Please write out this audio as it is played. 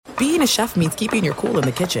being a chef means keeping your cool in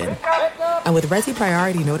the kitchen. And with Resi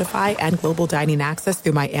Priority Notify and Global Dining Access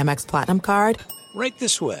through my Amex Platinum card, Right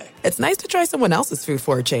this way. it's nice to try someone else's food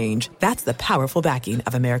for a change. That's the powerful backing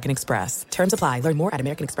of American Express. Terms apply. Learn more at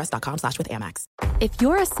americanexpress.com/withAmex. If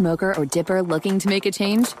you're a smoker or dipper looking to make a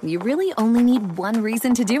change, you really only need one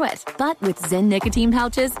reason to do it. But with Zyn nicotine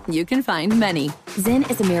pouches, you can find many.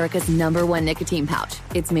 Zyn is America's #1 nicotine pouch.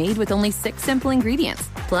 It's made with only 6 simple ingredients.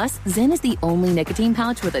 Plus, Zyn is the only nicotine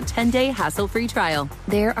pouch with a 10-day hassle-free trial.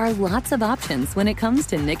 There are lots of options when it comes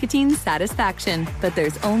to nicotine satisfaction, but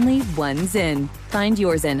there's only one Zyn. Find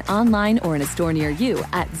your Zyn online or in a store near you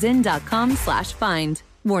at zyn.com/find.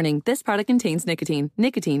 Warning, this product contains nicotine.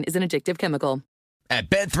 Nicotine is an addictive chemical. At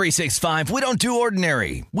Bet365, we don't do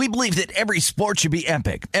ordinary. We believe that every sport should be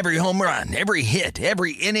epic. Every home run, every hit,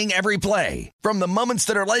 every inning, every play. From the moments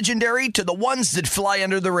that are legendary to the ones that fly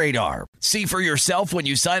under the radar. See for yourself when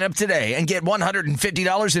you sign up today and get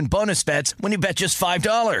 $150 in bonus bets when you bet just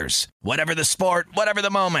 $5. Whatever the sport, whatever the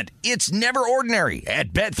moment, it's never ordinary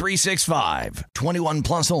at Bet365. 21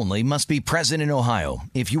 plus only. Must be present in Ohio.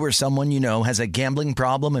 If you or someone you know has a gambling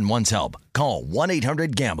problem and wants help, call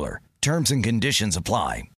 1-800-GAMBLER. Terms and conditions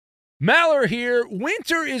apply. Maller here.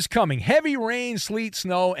 Winter is coming. Heavy rain, sleet,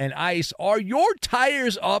 snow, and ice. Are your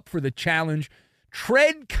tires up for the challenge?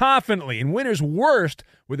 Tread confidently in winter's worst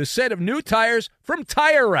with a set of new tires from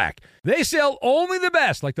Tire Rack. They sell only the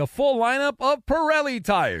best, like the full lineup of Pirelli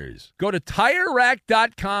tires. Go to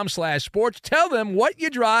TireRack.com/sports. Tell them what you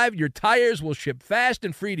drive. Your tires will ship fast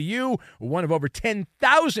and free to you. One of over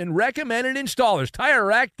 10,000 recommended installers.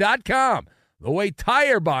 TireRack.com. The way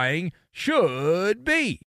tire buying should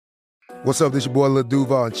be. What's up, this your boy Lil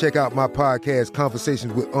Duval, and check out my podcast,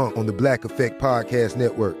 Conversations with Unc, on the Black Effect Podcast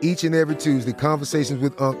Network. Each and every Tuesday, Conversations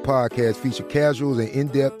with Unc podcast feature casuals and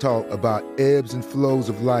in-depth talk about ebbs and flows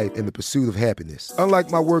of life and the pursuit of happiness.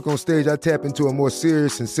 Unlike my work on stage, I tap into a more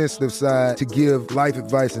serious and sensitive side to give life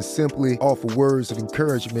advice and simply offer words of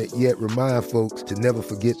encouragement, yet remind folks to never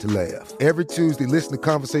forget to laugh. Every Tuesday, listen to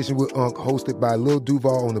Conversations with Unc, hosted by Lil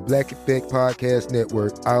Duval on the Black Effect Podcast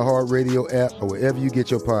Network, iHeartRadio app, or wherever you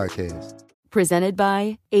get your podcasts. Presented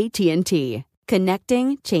by AT&T.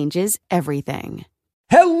 Connecting changes everything.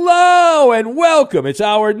 Hello and welcome. It's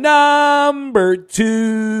hour number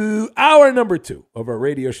two of our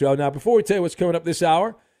radio show. Now, before we tell you what's coming up this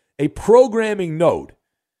hour, a programming note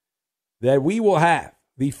that we will have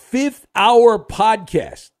the 5th hour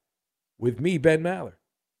podcast with me, Ben Maller,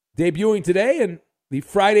 debuting today, and the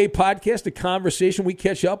Friday podcast, a conversation we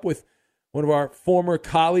catch up with one of our former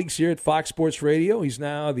colleagues here at Fox Sports Radio. He's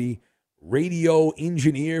now the radio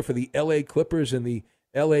engineer for the LA Clippers and the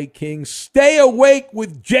LA Kings. Stay awake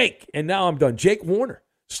with Jake. And now I'm done. Jake Warner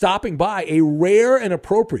stopping by, a rare and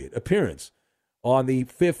appropriate appearance on the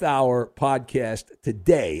 5th hour podcast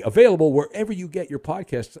today. Available wherever you get your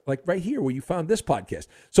podcasts, like right here where you found this podcast.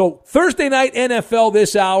 So Thursday night NFL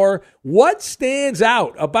this hour. What stands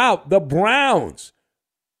out about the Browns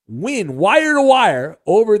win wire to wire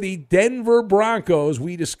over the Denver Broncos?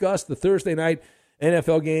 We discussed the Thursday night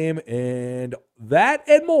NFL game and that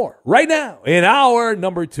and more right now in hour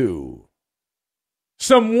number 2.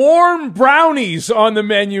 Some warm brownies on the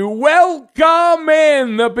menu. Welcome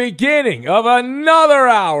in the beginning of another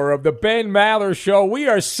hour of the Ben Maller Show. We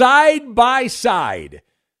are side by side,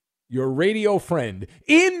 your radio friend,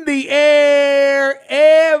 in the air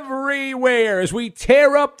everywhere as we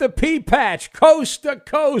tear up the pea patch, coast to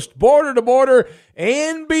coast, border to border,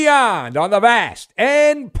 and beyond on the vast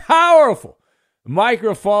and powerful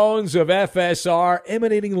microphones of FSR,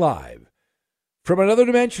 emanating live from another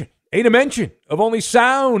dimension, a dimension of only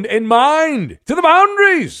sound and mind to the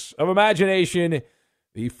boundaries of imagination,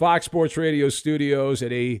 the Fox Sports Radio studios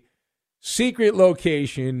at a secret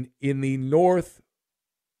location in the North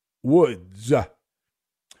Woods.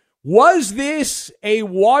 Was this a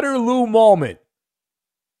Waterloo moment?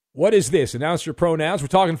 What is this? Announce your pronouns. We're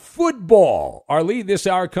talking football. Our lead this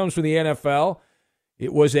hour comes from the NFL.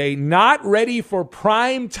 It was a not ready for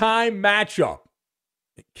prime time matchup.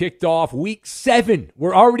 It kicked off week 7.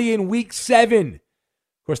 We're already in week 7.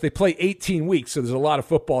 Of course, they play 18 weeks, so there's a lot of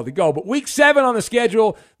football to go. But week 7 on the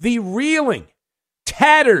schedule, the reeling,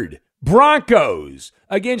 tattered Broncos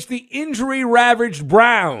against the injury-ravaged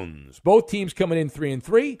Browns. Both teams coming in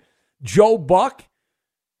 3-3. Joe Buck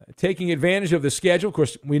taking advantage of the schedule. Of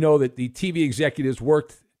course, we know that the TV executives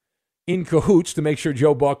worked in cahoots to make sure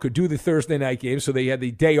Joe Buck could do the Thursday night game, so they had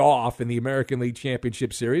the day off in the American League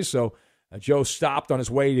Championship Series. So Joe stopped on his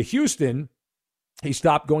way to Houston. He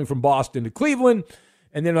stopped going from Boston to Cleveland,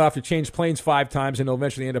 and then he'll have to change planes 5 times, and he'll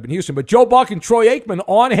eventually end up in Houston. But Joe Buck and Troy Aikman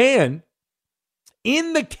on hand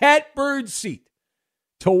in the catbird seat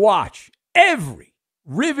to watch every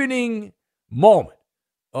riveting moment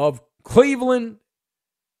of Cleveland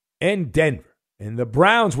and Denver. And the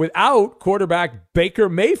Browns without quarterback Baker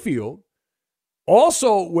Mayfield,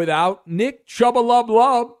 also without Nick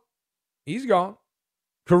Chuba-Lub. He's gone.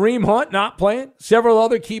 Kareem Hunt not playing. Several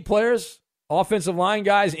other key players, offensive line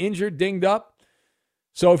guys injured, dinged up.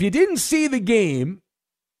 So if you didn't see the game,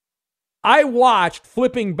 I watched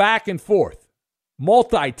flipping back and forth,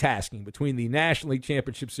 multitasking between the National League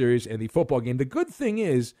Championship Series and the football game. The good thing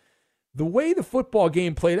is, the way the football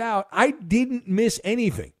game played out, I didn't miss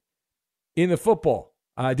anything in the football.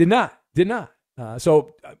 Did not.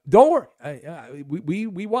 So don't worry.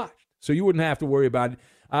 We watched, so you wouldn't have to worry about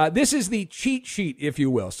it. This is the cheat sheet, if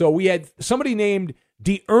you will. So we had somebody named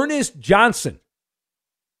D'Ernest Johnson.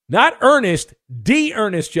 Not Ernest,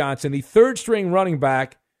 D'Ernest Johnson, the third-string running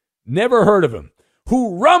back, never heard of him,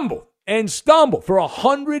 who rumbled and stumbled for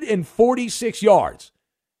 146 yards.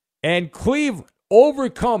 And Cleveland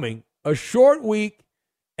overcoming a short week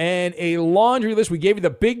and a laundry list. We gave you the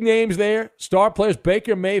big names there. Star players,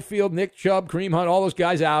 Baker Mayfield, Nick Chubb, Kareem Hunt, all those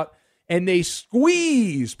guys out. And they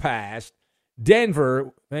squeezed past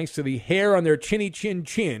Denver, thanks to the hair on their chinny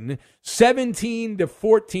chin,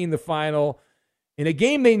 17-14 the final, in a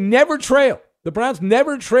game they never trailed. The Browns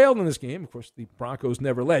never trailed in this game. Of course, the Broncos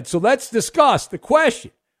never led. So let's discuss the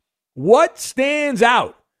question. What stands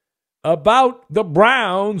out about the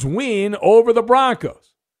Browns' win over the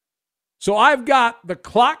Broncos? So I've got the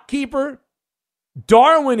clock keeper,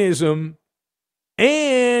 Darwinism,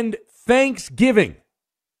 and Thanksgiving.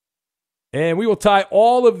 And we will tie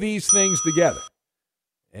all of these things together.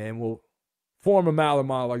 And we'll form a Maller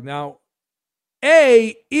monologue. Now,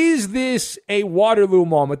 A, is this a Waterloo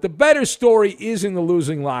moment? The better story is in the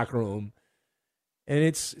losing locker room. And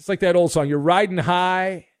it's like that old song. You're riding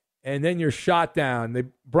high, and then you're shot down. The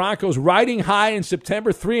Broncos riding high in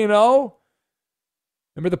September, 3-0.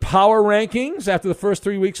 Remember the power rankings after the first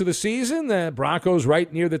 3 weeks of the season? The Broncos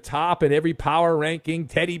right near the top in every power ranking.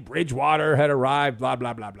 Teddy Bridgewater had arrived, blah,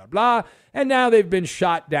 blah, blah, blah, blah. And now they've been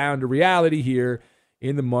shot down to reality here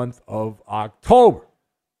in the month of October.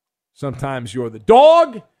 Sometimes you're the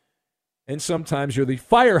dog, and sometimes you're the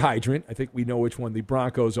fire hydrant. I think we know which one the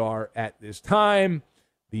Broncos are at this time.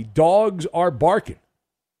 The dogs are barking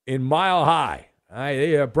in Mile High.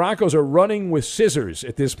 The Broncos are running with scissors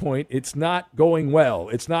at this point. It's not going well.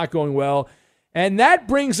 And that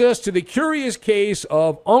brings us to the curious case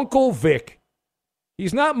of Uncle Vic.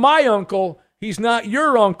 He's not my uncle. He's not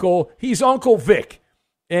your uncle. He's Uncle Vic.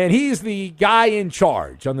 And he's the guy in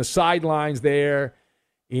charge on the sidelines there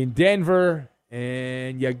in Denver.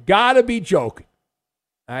 And you got to be joking.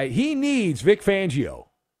 He needs, Vic Fangio,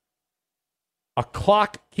 a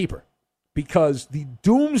clock keeper, because the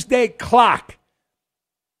doomsday clock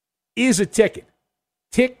is a ticking.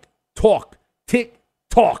 Tick, talk, tick,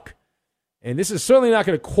 talk. And this is certainly not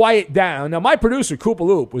going to quiet down. Now, my producer, Koopa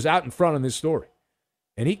Loop, was out in front on this story.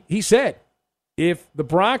 And he said, if the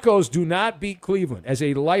Broncos do not beat Cleveland, as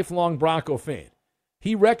a lifelong Bronco fan,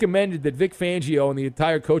 he recommended that Vic Fangio and the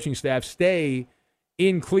entire coaching staff stay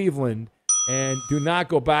in Cleveland and do not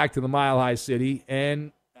go back to the Mile High City.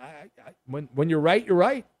 And when you're right, you're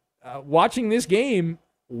right. Watching this game,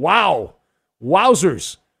 wow.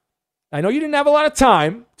 Wowzers. I know you didn't have a lot of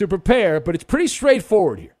time to prepare, but it's pretty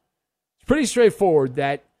straightforward here. It's pretty straightforward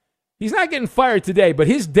that he's not getting fired today, but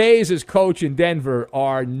his days as coach in Denver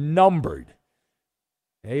are numbered.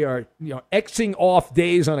 They are, Xing off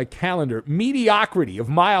days on a calendar. Mediocrity of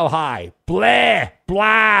Mile High. Blah,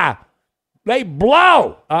 blah. They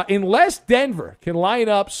blow. Unless Denver can line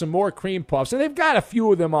up some more cream puffs, and they've got a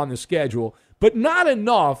few of them on the schedule, but not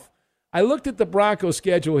enough. I looked at the Broncos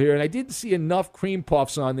schedule here, and I didn't see enough cream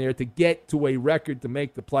puffs on there to get to a record to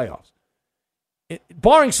make the playoffs.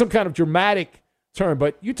 Barring some kind of dramatic turn,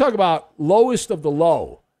 but you talk about lowest of the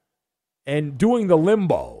low and doing the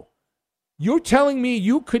limbo. You're telling me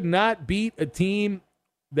you could not beat a team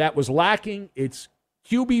that was lacking its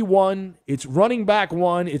QB1, its running back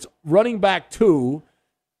 1, its running back 2,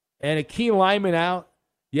 and a key lineman out?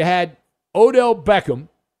 You had Odell Beckham,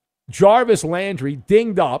 Jarvis Landry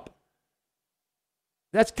dinged up.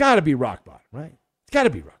 That's got to be rock bottom, right? It's got to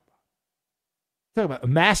be rock bottom. Talking about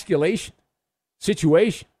emasculation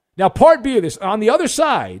situation. Now, part B of this, on the other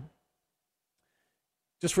side,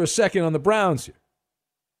 just for a second on the Browns here,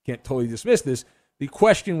 can't totally dismiss this, the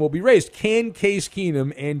question will be raised, can Case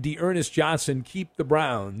Keenum and D'Ernest Johnson keep the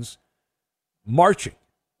Browns marching?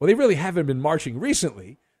 Well, they really haven't been marching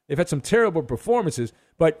recently. They've had some terrible performances.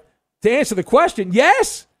 But to answer the question,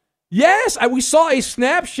 yes. Yes, we saw a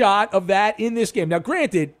snapshot of that in this game. Now,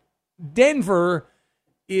 granted, Denver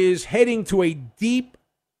is heading to a deep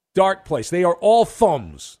dark place. They are all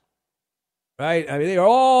thumbs, right? I mean, they are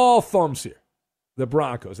all thumbs here, the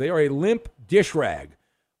Broncos. They are a limp dish rag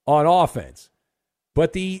on offense.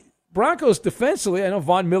 But the Broncos defensively, I know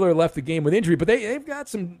Von Miller left the game with injury, but they've got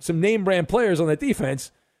some name-brand players on that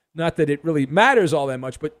defense. Not that it really matters all that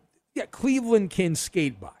much, but yeah, Cleveland can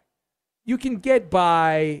skate by. You can get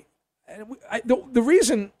by. The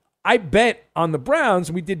reason I bet on the Browns,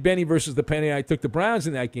 and we did Benny versus the Penny, I took the Browns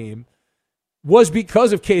in that game, was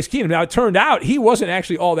because of Case Keenum. Now, it turned out he wasn't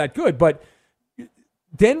actually all that good, but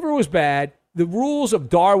Denver was bad. The rules of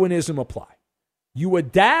Darwinism apply. You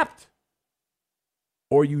adapt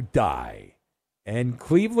or you die. And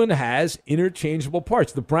Cleveland has interchangeable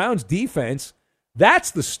parts. The Browns' defense,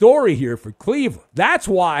 that's the story here for Cleveland. That's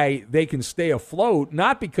why they can stay afloat,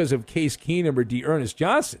 not because of Case Keenum or D'Ernest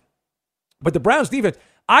Johnson. But the Browns' defense,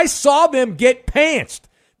 I saw them get pantsed.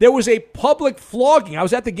 There was a public flogging. I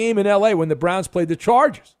was at the game in L.A. when the Browns played the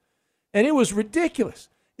Chargers, and it was ridiculous.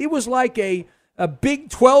 It was like a Big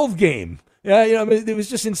 12 game. It was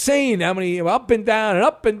just insane how many up and down and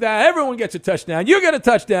up and down. Everyone gets a touchdown. You get a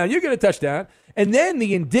touchdown. You get a touchdown. And then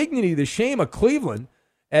the indignity, the shame of Cleveland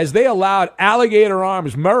as they allowed Alligator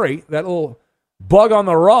Arms Murray, that little bug on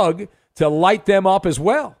the rug, to light them up as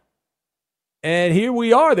well. And here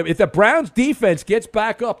we are. If the Browns defense gets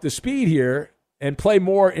back up to speed here and play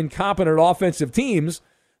more incompetent offensive teams,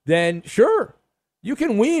 then sure, you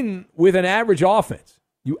can win with an average offense.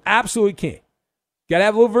 You absolutely can. Got to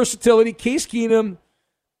have a little versatility. Case Keenum,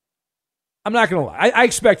 I'm not going to lie. I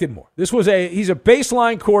expected more. He's a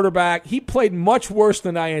baseline quarterback. He played much worse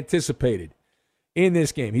than I anticipated in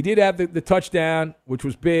this game. He did have the touchdown, which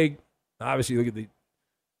was big. Obviously, look at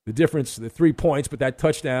the difference, the 3 points, but that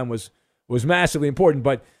touchdown was massively important.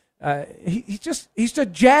 But he's a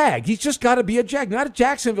Jag. He's just got to be a Jag, not a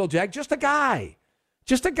Jacksonville Jag, just a guy.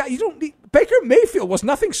 Just a guy. You don't need Baker Mayfield was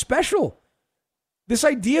nothing special. This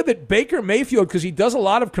idea that Baker Mayfield, because he does a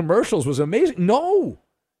lot of commercials, was amazing. No,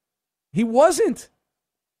 he wasn't.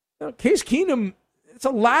 Case Keenum, it's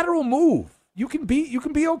a lateral move. You can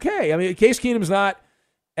be okay. I mean, Case Keenum's not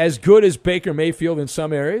as good as Baker Mayfield in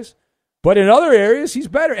some areas, but in other areas, he's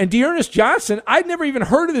better. And D'Ernest Johnson, I'd never even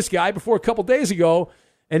heard of this guy before a couple days ago,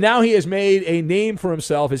 and now he has made a name for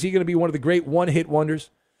himself. Is he going to be one of the great one-hit wonders?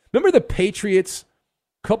 Remember the Patriots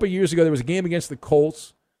a couple years ago? There was a game against the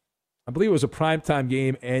Colts. I believe it was a primetime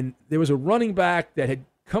game, and there was a running back that had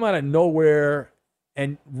come out of nowhere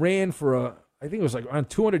and ran for I think it was like around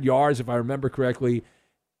 200 yards, if I remember correctly,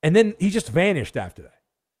 and then he just vanished after that.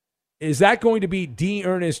 Is that going to be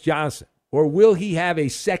D'Ernest Johnson, or will he have a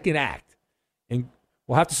second act? And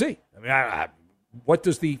we'll have to see. I mean, what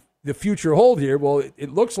does the future hold here? Well,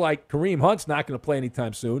 it looks like Kareem Hunt's not going to play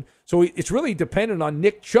anytime soon, so it's really dependent on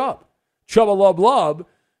Nick Chubb. Chubba Lub.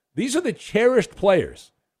 These are the cherished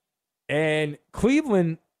players. And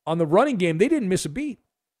Cleveland, on the running game, they didn't miss a beat.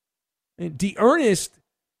 And D'Ernest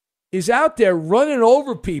is out there running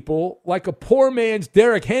over people like a poor man's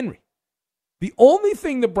Derrick Henry. The only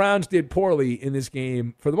thing the Browns did poorly in this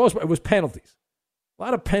game, for the most part, was penalties. A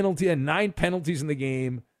lot of penalties, and 9 penalties in the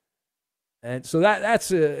game. And so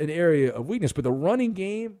that's an area of weakness. But the running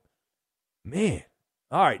game, man.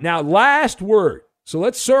 All right, now last word. So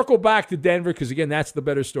let's circle back to Denver because, again, that's the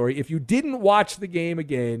better story. If you didn't watch the game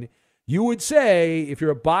again, you would say, if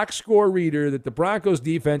you're a box score reader, that the Broncos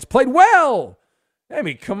defense played well. I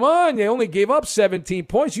mean, come on. They only gave up 17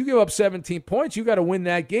 points. You give up 17 points, you got to win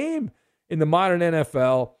that game in the modern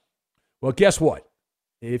NFL. Well, guess what?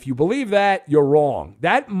 If you believe that, you're wrong.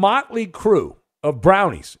 That motley crew of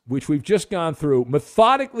Brownies, which we've just gone through,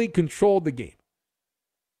 methodically controlled the game.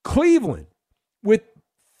 Cleveland, with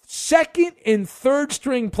second and third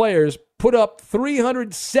string players, put up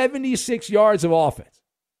 376 yards of offense.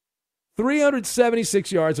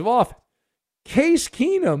 376 yards of offense. Case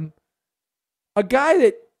Keenum, a guy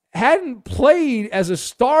that hadn't played as a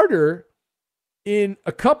starter in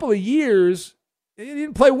a couple of years, he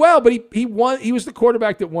didn't play well, but he won. He was the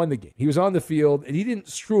quarterback that won the game. He was on the field, and he didn't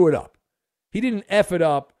screw it up. He didn't F it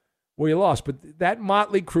up where he lost. But that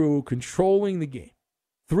motley crew controlling the game,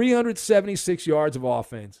 376 yards of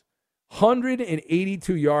offense,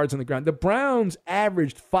 182 yards on the ground. The Browns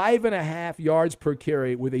averaged 5.5 yards per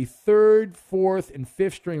carry with a third, fourth, and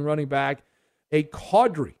fifth string running back, a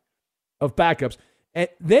cadre of backups. And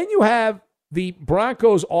then you have the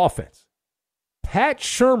Broncos offense. Pat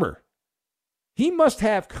Shurmur, he must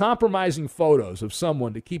have compromising photos of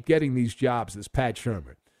someone to keep getting these jobs, this Pat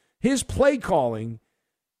Shurmur. His play calling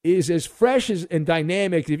is as fresh and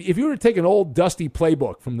dynamic. If you were to take an old dusty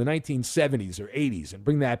playbook from the 1970s or 80s and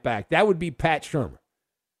bring that back, that would be Pat Shurmur.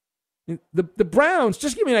 The Browns,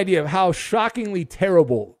 just give me an idea of how shockingly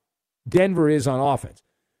terrible Denver is on offense.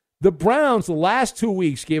 The Browns, the last 2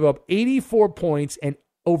 weeks, gave up 84 points and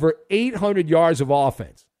over 800 yards of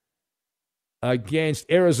offense against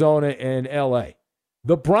Arizona and L.A.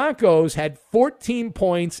 The Broncos had 14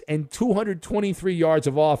 points and 223 yards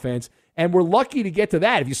of offense, and were lucky to get to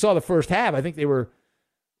that. If you saw the first half, I think they were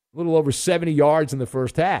a little over 70 yards in the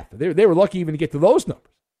first half. They were lucky even to get to those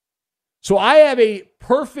numbers. So I have a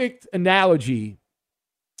perfect analogy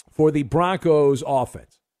for the Broncos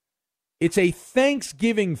offense. It's a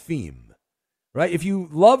Thanksgiving theme, right? If you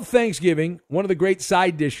love Thanksgiving, one of the great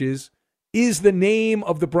side dishes is the name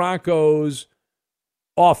of the Broncos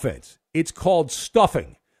offense. It's called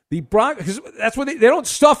stuffing. The Broncos, that's what they don't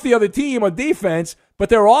stuff the other team on defense, but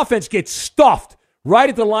their offense gets stuffed right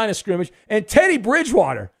at the line of scrimmage. And Teddy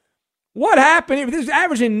Bridgewater, what happened? He was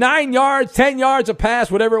averaging 9 yards, 10 yards a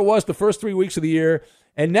pass, whatever it was the first 3 weeks of the year.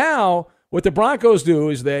 And now what the Broncos do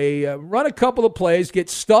is they run a couple of plays, get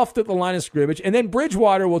stuffed at the line of scrimmage, and then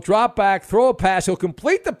Bridgewater will drop back, throw a pass. He'll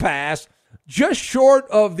complete the pass just short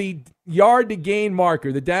of the yard to gain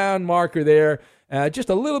marker, the down marker there, just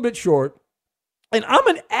a little bit short. And I'm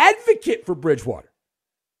an advocate for Bridgewater.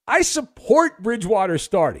 I support Bridgewater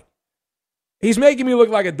starting. He's making me look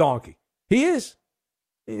like a donkey. He is.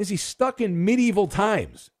 He's stuck in medieval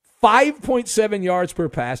times. 5.7 yards per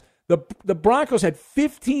pass. The Broncos had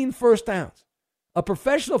 15 first downs. A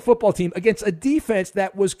professional football team against a defense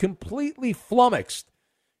that was completely flummoxed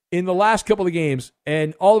in the last couple of games,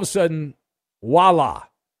 and all of a sudden, voila.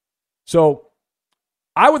 So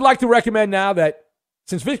I would like to recommend now that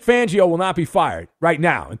since Vic Fangio will not be fired right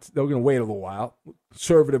now, they're going to wait a little while,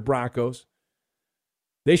 conservative Broncos,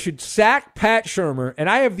 they should sack Pat Shurmur, and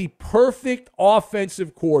I have the perfect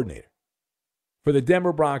offensive coordinator for the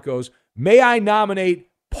Denver Broncos. May I nominate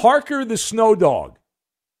Parker the Snow Dog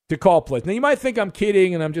to call plays. Now, you might think I'm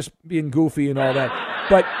kidding and I'm just being goofy and all that,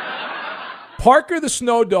 but Parker the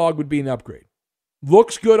Snow Dog would be an upgrade.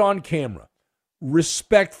 Looks good on camera,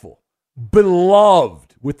 respectful,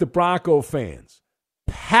 beloved with the Bronco fans,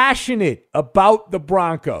 passionate about the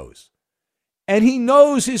Broncos. And he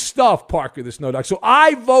knows his stuff, Parker the Snow Dog. So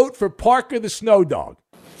I vote for Parker the Snow Dog.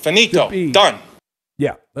 Finito. Done.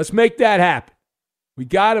 Yeah, let's make that happen. We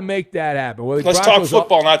got to make that happen. Well, let's talk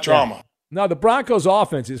football, not drama. Yeah. No, the Broncos'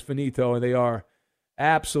 offense is finito, and they are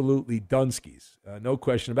absolutely Dunskies. No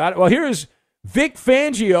question about it. Well, here's Vic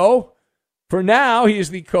Fangio. For now, he is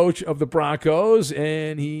the coach of the Broncos,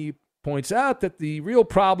 and he points out that the real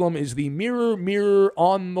problem is the mirror, mirror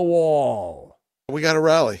on the wall. We got to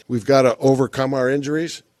rally. We've got to overcome our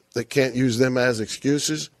injuries. They can't use them as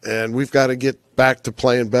excuses, and we've got to get back to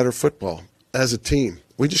playing better football as a team.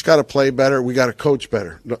 We just got to play better. We got to coach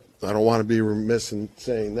better. I don't want to be remiss in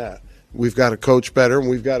saying that. We've got to coach better, and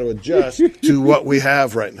we've got to adjust to what we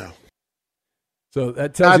have right now. So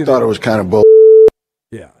that tells you. I thought it was kind of bull.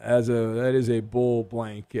 Yeah, that is a bull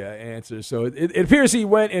blank answer. So it appears he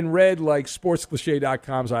went and read like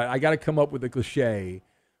sportscliche.com. So I got to come up with a cliche.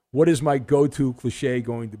 What is my go-to cliche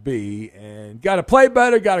going to be? And got to play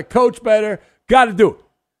better, got to coach better, got to do it.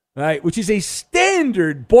 Right, which is a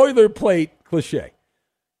standard boilerplate cliche.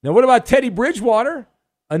 Now, what about Teddy Bridgewater?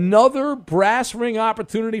 Another brass ring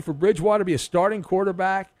opportunity for Bridgewater to be a starting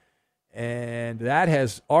quarterback. And that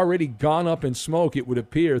has already gone up in smoke, it would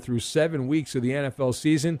appear, through 7 weeks of the NFL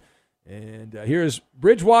season. And here's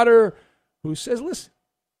Bridgewater, who says, listen,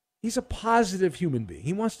 he's a positive human being.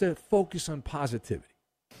 He wants to focus on positivity.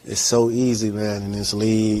 It's so easy, man, in this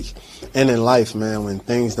league and in life, man, when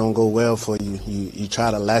things don't go well for you, you try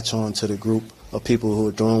to latch on to the group of people who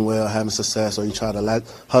are doing well, having success, or you try to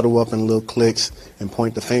huddle up in little cliques and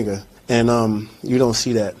point the finger. And you don't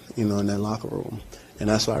see that, in that locker room. And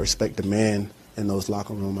that's why I respect the man in those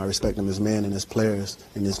locker rooms. I respect them as men and as players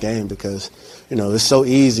in this game because, it's so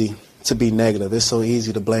easy to be negative. It's so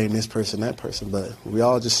easy to blame this person, that person. But we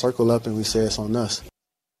all just circle up and we say it's on us.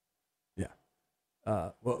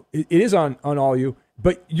 Well, it is on all you,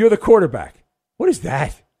 but you're the quarterback. What is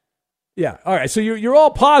that? Yeah. All right. So you're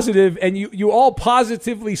all positive, and you all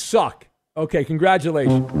positively suck. Okay.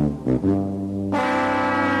 Congratulations.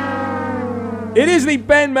 It is the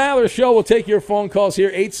Ben Maller Show. We'll take your phone calls here.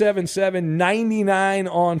 877-99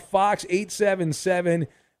 on Fox.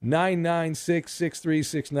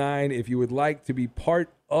 877-996-6369 if you would like to be part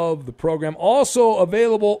of the program. Also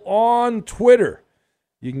available on Twitter.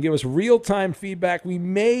 You can give us real-time feedback. We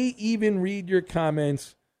may even read your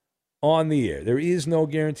comments on the air. There is no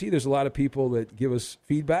guarantee. There's a lot of people that give us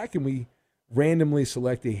feedback, and we randomly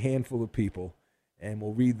select a handful of people, and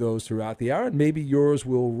we'll read those throughout the hour, and maybe yours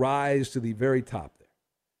will rise to the very top there.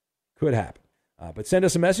 Could happen. But send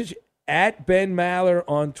us a message at Ben Maller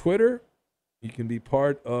on Twitter. You can be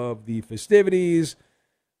part of the festivities.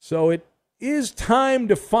 So it is time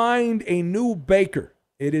to find a new baker.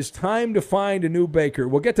 It is time to find a new baker.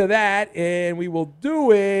 We'll get to that, and we will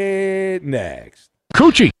do it next.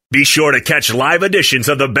 Coochie. Be sure to catch live editions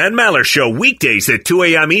of the Ben Maller Show weekdays at 2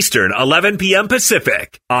 a.m. Eastern, 11 p.m.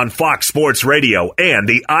 Pacific on Fox Sports Radio and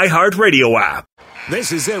the iHeartRadio app.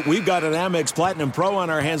 This is it. We've got an Amex Platinum Pro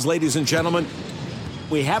on our hands, ladies and gentlemen.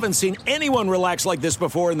 We haven't seen anyone relax like this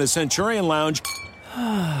before in the Centurion Lounge.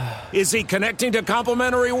 Is he connecting to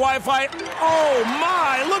complimentary Wi-Fi? Oh,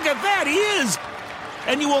 my. Look at that. He is.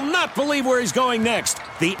 And you will not believe where he's going next.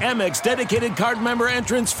 The Amex dedicated card member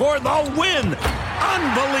entrance for the win.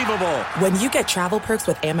 Unbelievable. When you get travel perks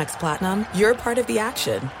with Amex Platinum, you're part of the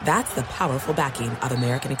action. That's the powerful backing of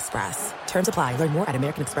American Express. Terms apply. Learn more at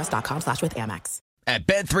americanexpress.com/withAmex. At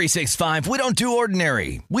Bet365, we don't do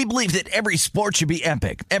ordinary. We believe that every sport should be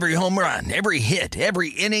epic. Every home run, every hit, every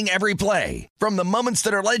inning, every play. From the moments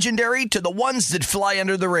that are legendary to the ones that fly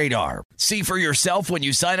under the radar. See for yourself when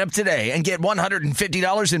you sign up today and get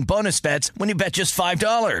 $150 in bonus bets when you bet just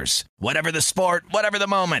 $5. Whatever the sport, whatever the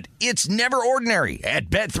moment, it's never ordinary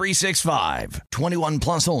at Bet365. 21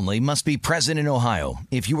 plus only. Must be present in Ohio.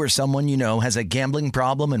 If you or someone you know has a gambling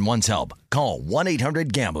problem and wants help, call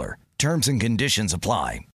 1-800-GAMBLER. Terms and conditions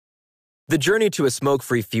apply. The journey to a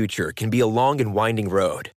smoke-free future can be a long and winding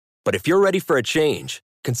road. But if you're ready for a change,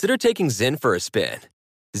 consider taking Zyn for a spin.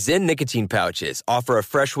 Zyn nicotine pouches offer a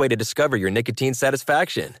fresh way to discover your nicotine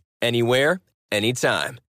satisfaction. Anywhere,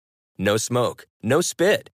 anytime. No smoke, no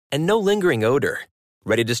spit, and no lingering odor.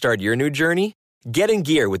 Ready to start your new journey? Get in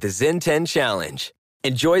gear with the Zyn 10 Challenge.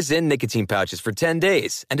 Enjoy Zyn nicotine pouches for 10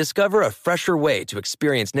 days and discover a fresher way to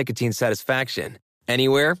experience nicotine satisfaction.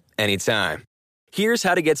 Anywhere, anytime. Here's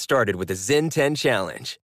how to get started with the Zyn 10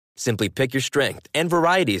 Challenge. Simply pick your strength and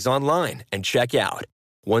varieties online and check out.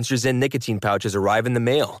 Once your Zyn nicotine pouches arrive in the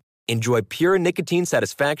mail, enjoy pure nicotine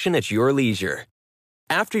satisfaction at your leisure.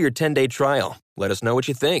 After your 10-day trial, let us know what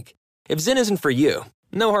you think. If Zyn isn't for you,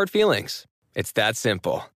 no hard feelings. It's that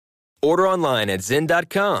simple. Order online at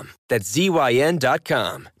Zyn.com. That's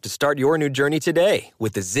ZYN.com to start your new journey today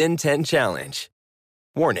with the Zyn 10 Challenge.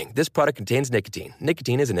 Warning, this product contains nicotine.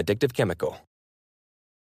 Nicotine is an addictive chemical.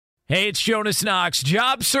 Hey, it's Jonas Knox.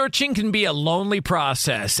 Job searching can be a lonely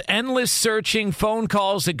process. Endless searching, phone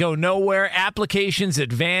calls that go nowhere, applications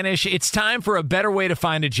that vanish. It's time for a better way to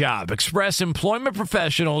find a job. Express Employment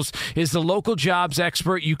Professionals is the local jobs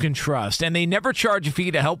expert you can trust, and they never charge a fee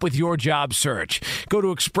to help with your job search. Go to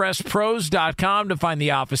expresspros.com to find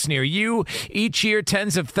the office near you. Each year,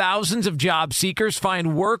 tens of thousands of job seekers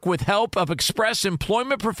find work with help of Express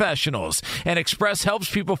Employment Professionals, and Express helps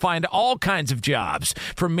people find all kinds of jobs,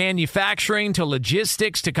 from manufacturing to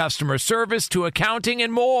logistics to customer service to accounting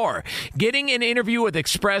and more. Getting an interview with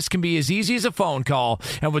Express can be as easy as a phone call,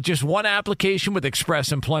 and with just one application with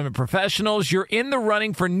Express Employment Professionals, you're in the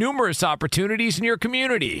running for numerous opportunities in your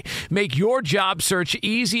community. Make your job search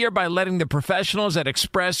easier by letting the professionals at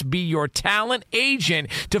Express be your talent agent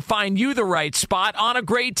to find you the right spot on a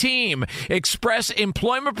great team. Express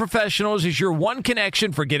Employment Professionals is your one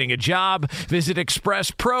connection for getting a job. Visit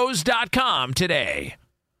expresspros.com today.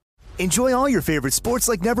 Enjoy all your favorite sports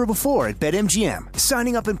like never before at BetMGM.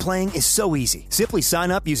 Signing up and playing is so easy. Simply sign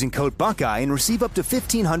up using code Buckeye and receive up to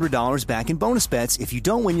 $1,500 back in bonus bets if you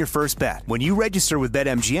don't win your first bet. When you register with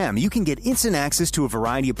BetMGM, you can get instant access to a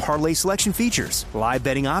variety of parlay selection features, live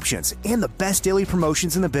betting options, and the best daily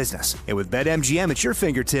promotions in the business. And with BetMGM at your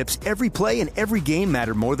fingertips, every play and every game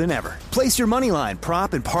matter more than ever. Place your moneyline,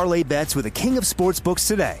 prop, and parlay bets with the king of sportsbooks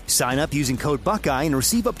today. Sign up using code Buckeye and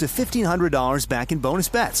receive up to $1,500 back in bonus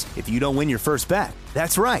bets if you don't win your first bet.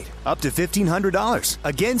 That's right, up to $1,500.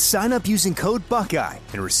 Again, sign up using code Buckeye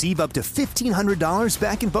and receive up to $1,500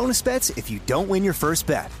 back in bonus bets if you don't win your first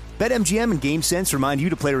bet. BetMGM and GameSense remind you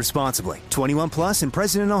to play responsibly. 21 plus and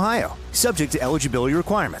present in Ohio. Subject to eligibility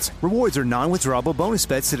requirements. Rewards are non-withdrawable bonus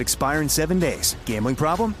bets that expire in 7 days. Gambling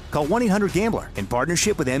problem? Call 1-800-GAMBLER in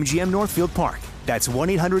partnership with MGM Northfield Park. That's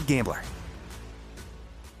 1-800-GAMBLER.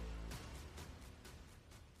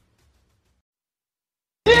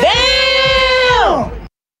 Damn!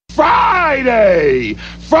 Friday!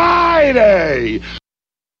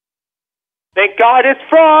 Thank God it's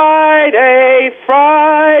Friday!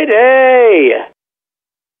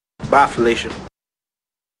 Bye, Felicia.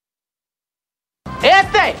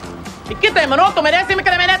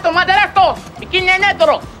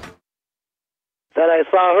 Said I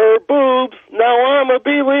saw her boobs, now I'm a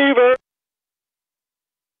believer.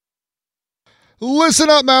 Listen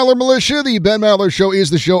up, Maller Militia. The Ben Maller Show is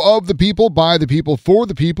the show of the people, by the people, for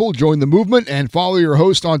the people. Join the movement and follow your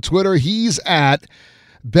host on Twitter. He's at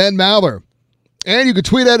Ben Maller. And you can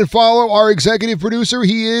tweet at and follow our executive producer.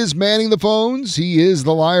 He is manning the phones. He is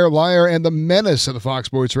the liar, and the menace of the Fox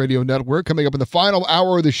Sports Radio Network. Coming up in the final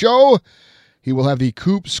hour of the show, he will have the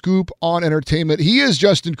Coop Scoop on entertainment. He is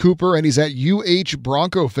Justin Cooper, and he's at UH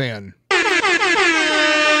Bronco fan.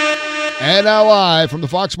 And now live from the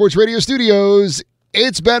Fox Sports Radio studios,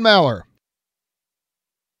 it's Ben Maller.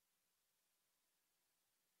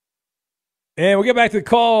 And we'll get back to the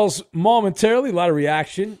calls momentarily. A lot of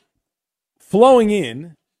reaction flowing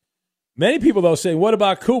in. Many people, though, say, what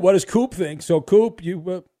about Coop? What does Coop think? So, Coop, you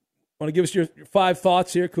want to give us your 5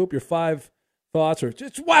 thoughts here, Coop? Your 5 thoughts? Or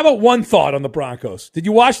just how about one thought on the Broncos? Did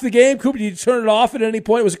you watch the game, Coop? Did you turn it off at any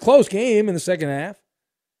point? It was a close game in the second half.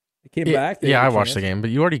 It came back. Yeah, I watched the game,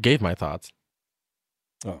 but you already gave my thoughts.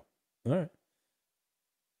 Oh, all right.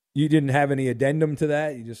 You didn't have any addendum to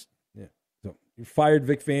that? You just, So you fired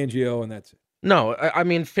Vic Fangio, and that's it. No, I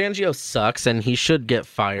mean, Fangio sucks, and he should get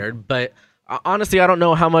fired, but honestly, I don't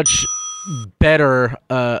know how much better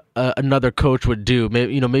another coach would do.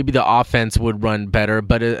 Maybe the offense would run better,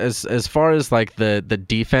 but as far as like the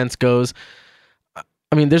defense goes,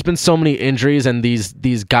 I mean, there's been so many injuries, and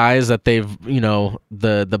these guys that they've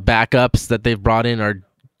the backups that they've brought in are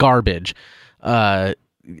garbage.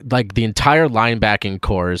 Like the entire linebacking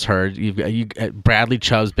core is hurt. Bradley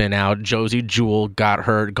Chubb's been out. Josie Jewell got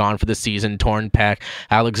hurt, gone for the season, torn pec.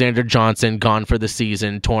 Alexander Johnson gone for the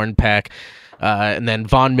season, torn pec. And then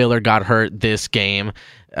Von Miller got hurt this game.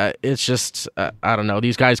 It's just, I don't know.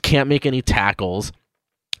 These guys can't make any tackles.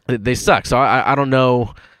 They suck. So I don't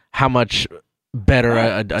know how much better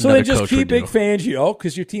another coach would do. So then just keep Big Fangio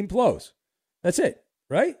because your team blows. That's it,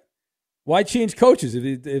 right? Why change coaches if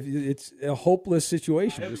it's a hopeless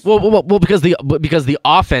situation? Well, because the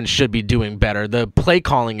offense should be doing better. The play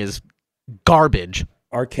calling is garbage.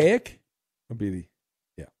 Archaic? Would be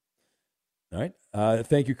yeah. All right.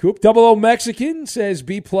 Thank you, Coop. 00 Mexican says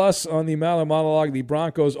B+ on the Maller monologue. The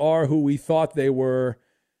Broncos are who we thought they were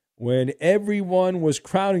when everyone was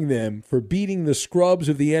crowning them for beating the scrubs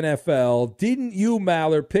of the NFL. Didn't you,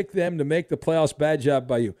 Maller, pick them to make the playoffs? Bad job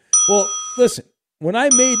by you. Well, listen. When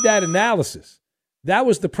I made that analysis, that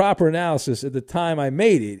was the proper analysis at the time I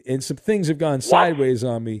made it, and some things have gone sideways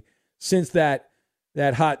on me since that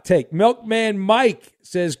hot take. Milkman Mike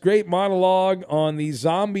says, great monologue on the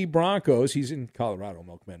zombie Broncos. He's in Colorado,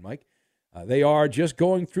 Milkman Mike. They are just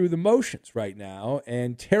going through the motions right now,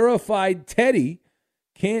 and terrified Teddy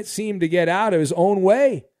can't seem to get out of his own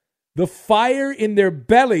way. The fire in their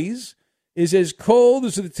bellies is as cold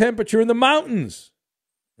as the temperature in the mountains.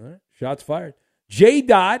 All right, shots fired. J.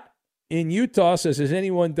 Dot in Utah says, has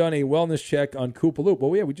anyone done a wellness check on Koopaloop?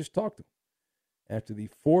 Well, yeah, we just talked to him after the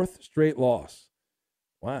 4th straight loss.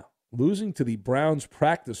 Wow. Losing to the Browns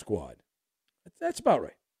practice squad. That's about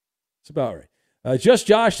right. That's about right. Just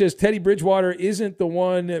Josh says, Teddy Bridgewater isn't the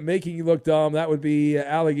one making you look dumb. That would be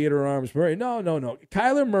Alligator Arms Murray. No.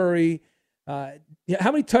 Kyler Murray, how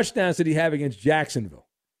many touchdowns did he have against Jacksonville?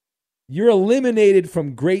 You're eliminated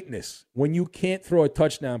from greatness when you can't throw a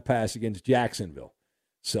touchdown pass against Jacksonville.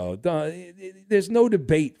 So there's no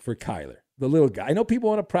debate for Kyler, the little guy. I know people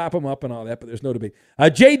want to prop him up and all that, but there's no debate.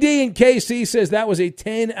 JD in KC says that was a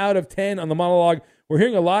 10 out of 10 on the monologue. We're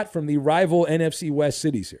hearing a lot from the rival NFC West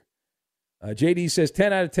cities here. JD says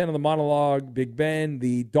 10 out of 10 on the monologue. Big Ben,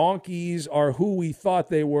 the Donkeys are who we thought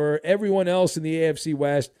they were. Everyone else in the AFC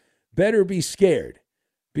West better be scared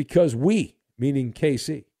because we, meaning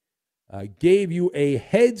KC, gave you a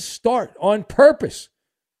head start on purpose.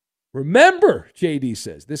 Remember, JD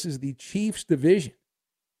says, this is the Chiefs division.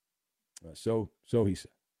 So he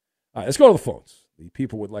said. All right, let's go to the phones. The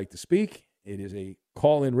people would like to speak. It is a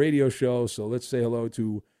call-in radio show, so let's say hello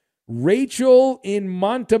to Rachel in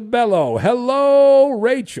Montebello. Hello,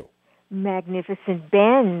 Rachel. Magnificent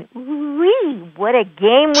Ben. Wee, what a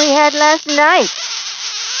game we had last night.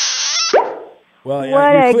 Well,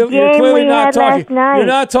 you're clearly not talking. You're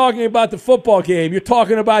not talking about the football game. You're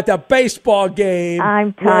talking about the baseball game.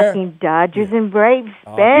 I'm talking Dodgers and Braves.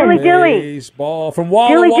 Ben, baseball from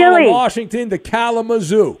Walla Walla, Washington to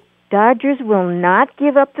Kalamazoo. Dodgers will not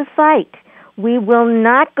give up the fight. We will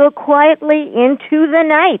not go quietly into the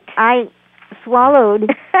night. I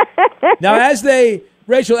swallowed. Now, as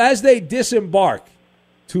they disembark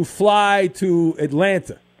to fly to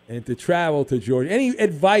Atlanta and to travel to Georgia, any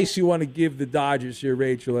advice you want to give the Dodgers here,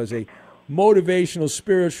 Rachel, as a motivational,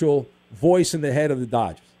 spiritual voice in the head of the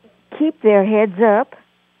Dodgers? Keep their heads up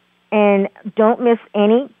and don't miss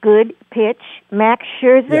any good pitch. Max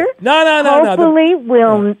Scherzer hopefully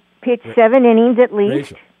will pitch 7 innings at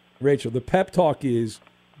least. Rachel, the pep talk is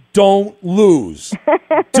don't lose.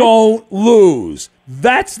 Don't lose.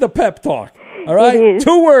 That's the pep talk. All right?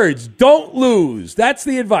 2 words. Don't lose. That's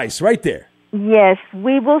the advice right there. Yes,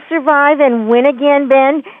 we will survive and win again,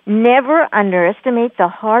 Ben. Never underestimate the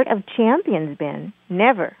heart of champions, Ben.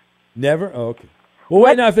 Never. Never? Oh, okay. Well,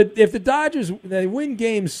 wait, now, if the Dodgers, they win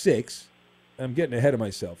Game 6, I'm getting ahead of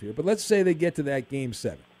myself here, but let's say they get to that Game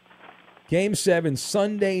 7. Game 7,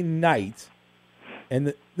 Sunday night,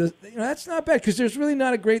 and that's not bad because there's really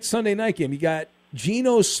not a great Sunday night game. You got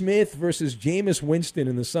Geno Smith versus Jameis Winston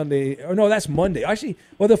in the Sunday. Oh, no, that's Monday. Actually,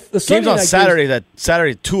 well, the Sunday game's on night Saturday.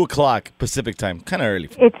 Saturday, 2 o'clock Pacific time. Kind of early.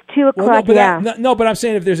 It's 2 o'clock, No, but I'm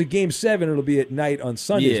saying if there's a Game 7, it'll be at night on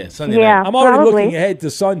Sunday. Yeah, Sunday night. I'm already looking ahead to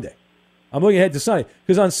Sunday.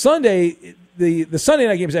 Because on Sunday, the Sunday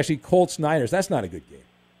night game is actually Colts-Niners. That's not a good game.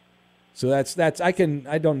 So I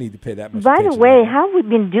don't need to pay that much attention. By the way, how have we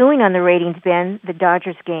been doing on the ratings, Ben, the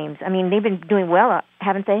Dodgers games? I mean, they've been doing well,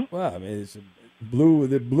 haven't they? Well, I mean, it's the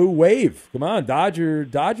blue wave. Come on, Dodger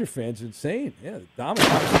fans, insane. Yeah, the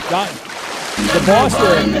boss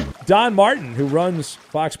there, Don Martin, who runs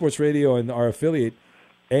Fox Sports Radio and our affiliate,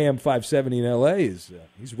 AM 570 in L.A.,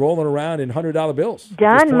 he's rolling around in $100 bills.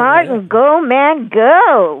 Don Martin, go, man,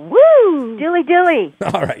 go. Woo! Dilly.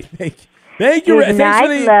 All right, thank you. Thank you. Good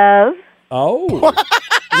night, love. Oh.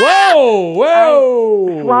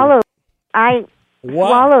 Whoa. I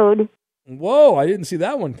swallowed. Whoa, I didn't see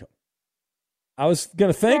that one come. I was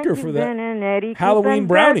going to thank her for that Halloween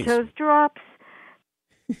brownies. Drops.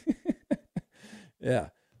 Yeah.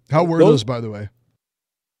 How were those, by the way?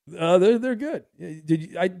 They're good.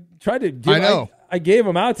 I tried to give, I know. I gave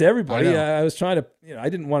them out to everybody. I was trying to, I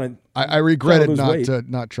didn't want to. I regretted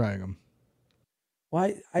not trying them.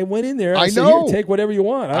 Well, I went in there. I said, know. Here, take whatever you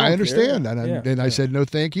want. I understand. And I said, no,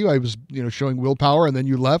 thank you. I was, showing willpower, and then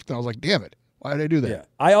you left, and I was like, damn it. Why did I do that? Yeah.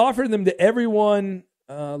 I offered them to everyone.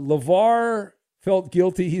 LeVar felt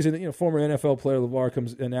guilty. He's a former NFL player. LeVar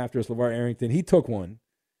comes in after us, LeVar Arrington. He took one.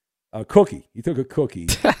 A cookie. He took a cookie.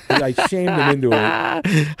 I shamed him into it.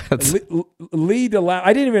 Lee DeLau.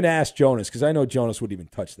 I didn't even ask Jonas because I know Jonas wouldn't even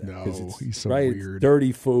touch that. No, he's so weird. It's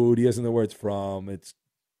dirty food. He doesn't know where it's from. It's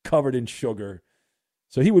covered in sugar.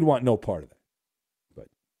 So he would want no part of that. But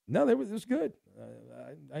no, it was good.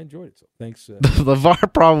 I enjoyed it. So thanks.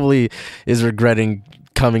 LeVar probably is regretting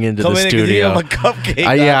coming into the studio. A cupcake.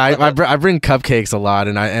 I bring cupcakes a lot,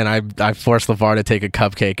 and I force LeVar to take a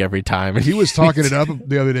cupcake every time. He was talking it up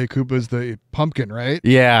the other day. Koopa's the pumpkin, right?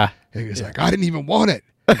 Yeah. He was like, I didn't even want it.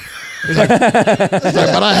 He's like,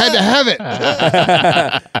 but I had to have it.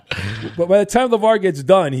 But by the time LeVar gets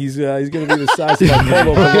done, he's going to be the size of my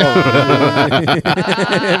Polo.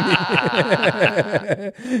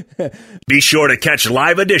 Be sure to catch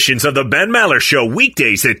live editions of the Ben Maller Show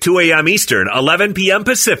weekdays at 2 a.m. Eastern, 11 p.m.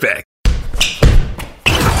 Pacific.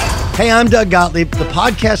 Hey, I'm Doug Gottlieb. The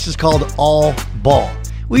podcast is called All Ball.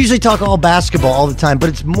 We usually talk all basketball all the time, but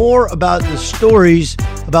it's more about the stories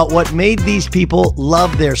about what made these people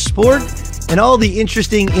love their sport and all the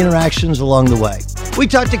interesting interactions along the way. We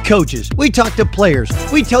talk to coaches. We talk to players.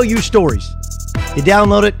 We tell you stories. You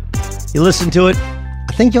download it. You listen to it.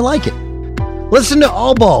 I think you'll like it. Listen to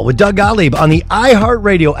All Ball with Doug Gottlieb on the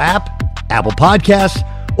iHeartRadio app, Apple Podcasts,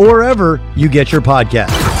 or wherever you get your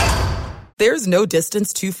podcasts. There's no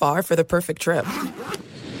distance too far for the perfect trip.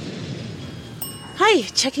 Hi,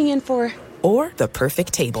 checking in for... Or the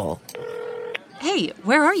perfect table. Hey,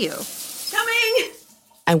 where are you? Coming!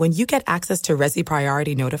 And when you get access to Resi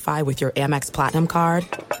Priority Notify with your Amex Platinum card...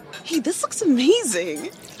 Hey, this looks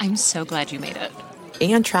amazing. I'm so glad you made it.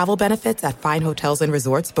 And travel benefits at fine hotels and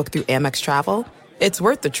resorts booked through Amex Travel, it's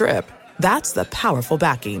worth the trip. That's the powerful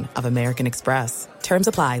backing of American Express. Terms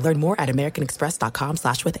apply. Learn more at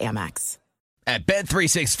americanexpress.com/withAmex. At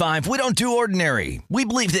Bet365, we don't do ordinary. We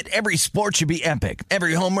believe that every sport should be epic.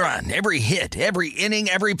 Every home run, every hit, every inning,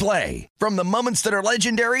 every play. From the moments that are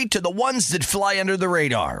legendary to the ones that fly under the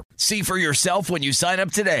radar. See for yourself when you sign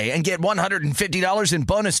up today and get $150 in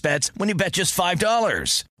bonus bets when you bet just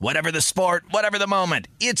 $5. Whatever the sport, whatever the moment,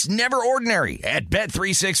 it's never ordinary at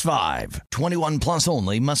Bet365. 21 plus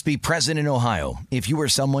only. Must be present in Ohio. If you or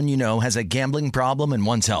someone you know has a gambling problem and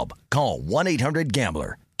wants help, call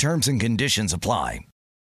 1-800-GAMBLER. Terms and conditions apply.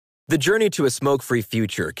 The journey to a smoke-free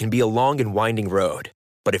future can be a long and winding road.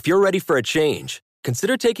 But if you're ready for a change,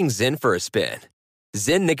 consider taking Zyn for a spin.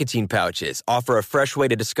 Zyn nicotine pouches offer a fresh way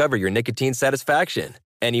to discover your nicotine satisfaction.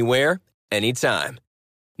 Anywhere, anytime.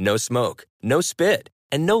 No smoke, no spit,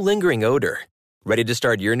 and no lingering odor. Ready to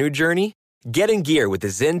start your new journey? Get in gear with the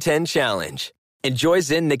Zyn 10 Challenge. Enjoy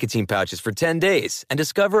Zyn nicotine pouches for 10 days and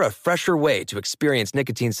discover a fresher way to experience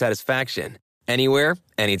nicotine satisfaction. Anywhere,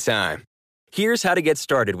 anytime. Here's how to get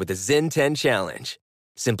started with the Zyn 10 Challenge.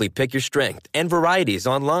 Simply pick your strength and varieties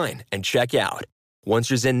online and check out.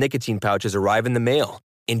 Once your Zyn nicotine pouches arrive in the mail,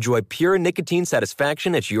 enjoy pure nicotine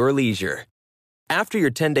satisfaction at your leisure. After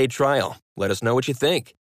your 10-day trial, let us know what you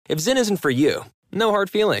think. If Zyn isn't for you, no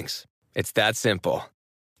hard feelings. It's that simple.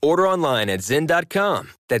 Order online at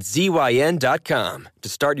Zyn.com, that's ZYN.com, to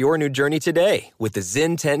start your new journey today with the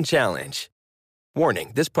Zyn 10 Challenge.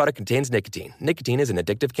 Warning, this product contains nicotine. Nicotine is an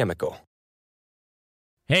addictive chemical.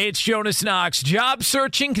 Hey, it's Jonas Knox. Job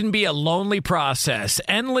searching can be a lonely process.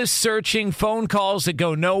 Endless searching, phone calls that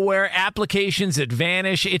go nowhere, applications that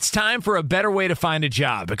vanish. It's time for a better way to find a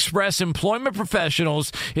job. Express Employment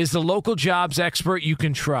Professionals is the local jobs expert you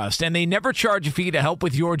can trust, and they never charge a fee to help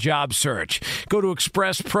with your job search. Go to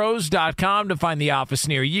expresspros.com to find the office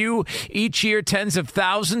near you. Each year, tens of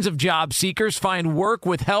thousands of job seekers find work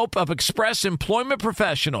with help of Express Employment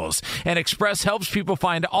Professionals, and Express helps people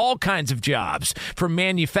find all kinds of jobs, from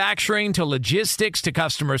manufacturing to logistics to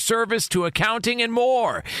customer service to accounting and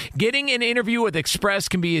more. Getting an interview with Express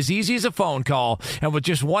can be as easy as a phone call, and with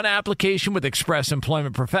just one application with Express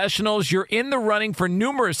Employment Professionals, you're in the running for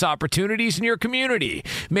numerous opportunities in your community.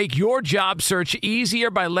 Make your job search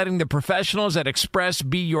easier by letting the professionals at Express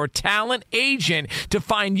be your talent agent to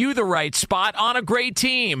find you the right spot on a great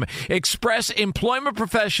team. Express Employment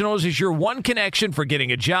Professionals is your one connection for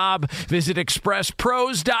getting a job. Visit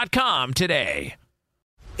expresspros.com today.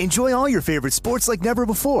 Enjoy all your favorite sports like never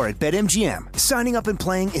before at BetMGM. Signing up and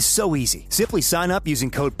playing is so easy. Simply sign up using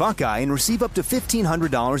code Buckeye and receive up to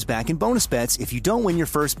 $1,500 back in bonus bets if you don't win your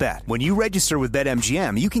first bet. When you register with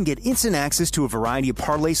BetMGM, you can get instant access to a variety of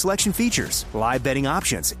parlay selection features, live betting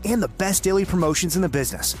options, and the best daily promotions in the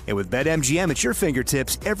business. And with BetMGM at your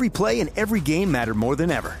fingertips, every play and every game matter more than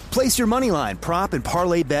ever. Place your moneyline, prop, and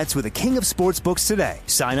parlay bets with the king of sportsbooks today.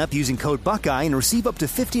 Sign up using code Buckeye and receive up to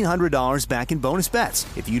 $1,500 back in bonus bets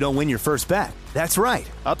if you don't win your first bet. That's right,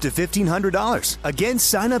 up to $1,500. Again,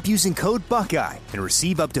 sign up using code Buckeye and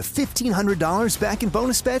receive up to $1,500 back in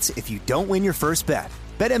bonus bets if you don't win your first bet.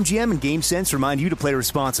 BetMGM and GameSense remind you to play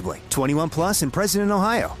responsibly. 21 plus and present in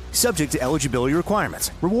Ohio. Subject to eligibility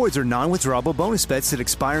requirements. Rewards are non-withdrawable bonus bets that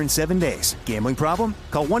expire in 7 days. Gambling problem?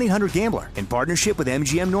 Call 1-800-GAMBLER in partnership with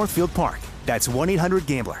MGM Northfield Park. That's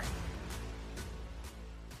 1-800-GAMBLER.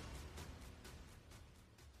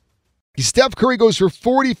 Steph Curry goes for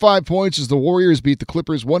 45 points as the Warriors beat the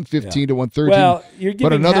Clippers 115 to 113. Well, you're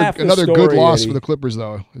giving but another story, good loss Eddie. for the Clippers,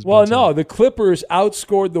 though. Well, no, the Clippers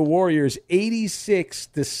outscored the Warriors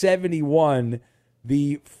 86-71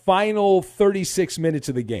 the final 36 minutes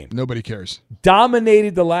of the game. Nobody cares.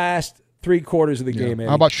 Dominated the last 3 quarters of the game. Eddie.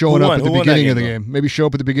 How about showing up at the beginning of the game? Maybe show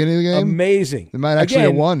up at the beginning of the game? Amazing. They might actually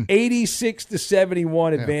have won.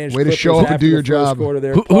 86-71 advantage. Way to show up and do your job.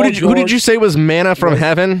 Who did you say was manna from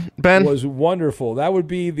heaven, Ben? Was wonderful. That would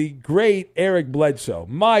be the great Eric Bledsoe.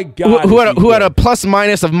 My God. Who had a plus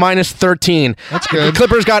minus of minus 13. That's good. The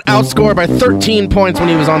Clippers got outscored by 13 points when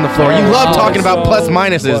he was on the floor. You love talking about plus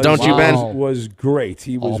minuses, don't you, Ben? Was great.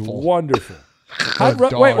 He was wonderful.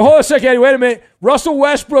 Wait, hold on a second, Eddie. Wait a minute. Russell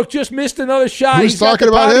Westbrook just missed another shot. Who's talking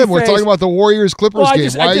about him? We're talking about the Warriors-Clippers game.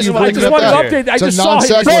 Why are you bringing up that? Update. I It's just a saw him.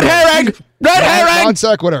 non-sequitur. Red herring!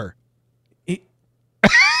 Non-sequitur.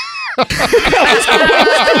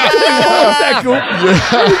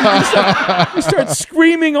 He starts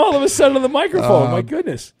screaming all of a sudden on the microphone. My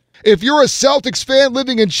goodness. If you're a Celtics fan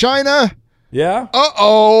living in China... Yeah?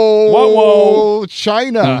 Uh-oh. Whoa.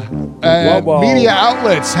 China. Media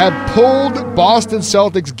outlets have pulled Boston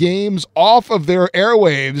Celtics games off of their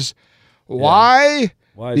airwaves. Why?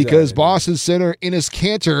 Why is because that? Boston center Enes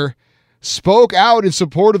Kanter spoke out in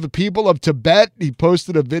support of the people of Tibet. He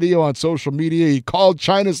posted a video on social media. He called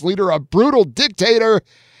China's leader a brutal dictator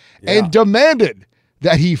and demanded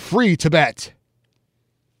that he free Tibet.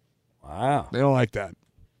 Wow. They don't like that.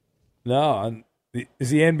 No. Is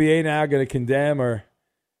the NBA now going to condemn, or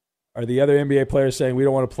are the other NBA players saying we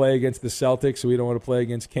don't want to play against the Celtics, so we don't want to play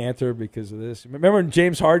against Kanter because of this? Remember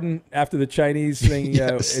James Harden after the Chinese thing,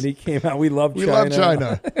 Yes. and he came out, we love China. We love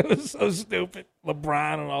China. It was so stupid.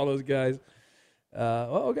 LeBron and all those guys.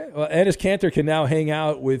 Okay. Well, Enes Kanter can now hang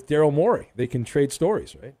out with Daryl Morey. They can trade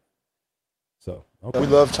stories, right? So okay. We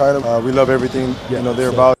love China. We love everything they're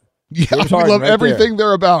about. Yeah, James we Harden love right everything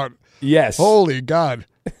they're about. Yes. Holy God.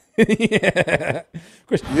 Yeah.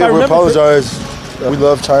 We apologize. We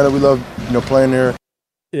love China. We love playing there.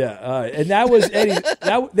 Yeah, and that was Eddie.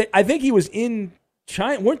 I think he was in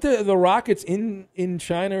China. Weren't the Rockets in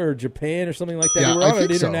China or Japan or something like that? Yeah, they were I on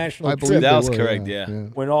think an so. international I trip. believe That was were, correct, yeah.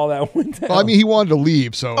 When all that went down. Well, I mean, he wanted to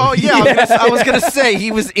leave, so. Oh, yeah. I was going to say,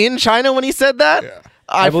 he was in China when he said that? Yeah.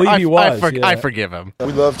 I believe he was. I forgive him.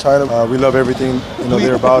 We love China. We love everything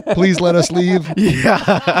they're about. Please let us leave. Yeah.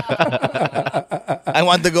 I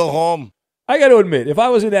want to go home. I got to admit, if I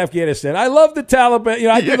was in Afghanistan, I love the Taliban.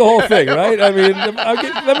 I'd do the whole thing, right? I mean,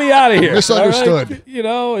 let me out of here. Misunderstood.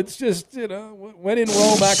 Right? It's just, when in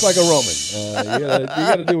Rome, act like a Roman. You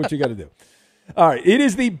got to do what you got to do. All right, it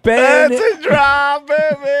is the Ben. That's a drop,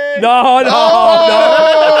 baby. No. Another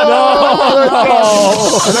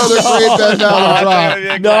great Ben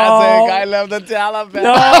Maller drop. Classic. I love the Taliban.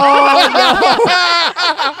 No.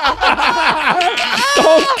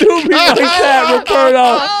 Don't do me like that, Roberto.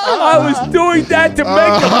 I was doing that to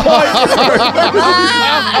make the point.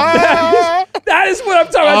 That is what I'm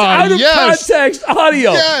talking about. It's out of context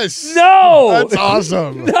audio. Yes. No. That's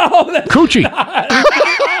awesome. No. That's Coochie.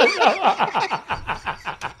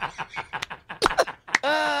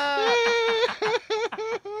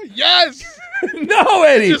 Yes. No,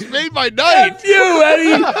 Eddie. You just made my night. That's you,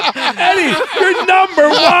 Eddie. Eddie, you're number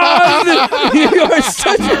one. You're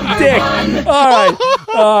such a dick. All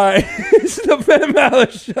right. It's the Ben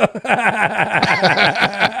Maller Show.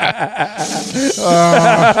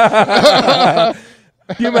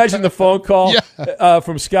 Can you imagine the phone call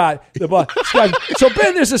from Scott? The boss. Scott, so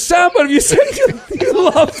Ben, there's a soundbite of you saying you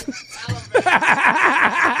love.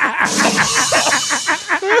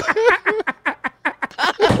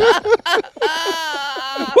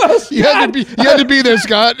 Well, you had to be there,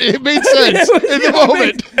 Scott. It made sense in the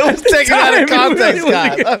moment. It was taken out of context,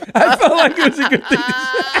 Scott. I felt like it was a good thing to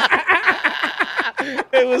say.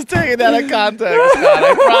 It was taken out of context, Scott.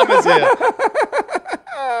 I promise you.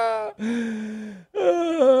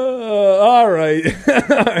 All right.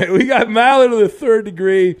 We got Maller to the third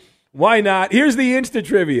degree. Why not? Here's the instant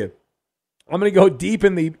trivia. I'm going to go deep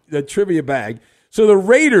in the trivia bag. So the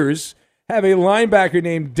Raiders have a linebacker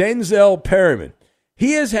named Denzel Perryman.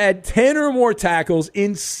 He has had 10 or more tackles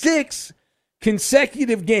in 6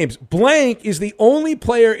 consecutive games. Blank is the only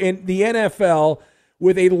player in the NFL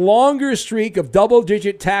with a longer streak of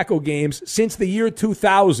double-digit tackle games since the year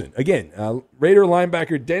 2000. Again, Raider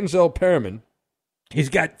linebacker Denzel Perryman. He's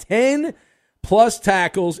got 10-plus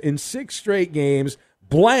tackles in 6 straight games.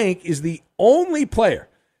 Blank is the only player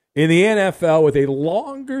in the NFL with a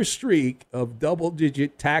longer streak of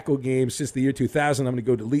double-digit tackle games since the year 2000. I'm going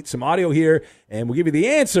to go delete some audio here, and we'll give you the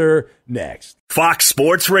answer next. Fox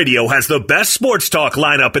Sports Radio has the best sports talk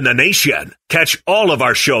lineup in the nation. Catch all of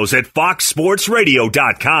our shows at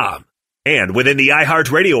foxsportsradio.com. And within the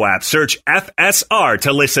iHeartRadio app, search FSR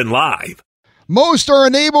to listen live. Most are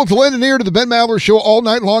unable to lend an ear to the Ben Maller Show all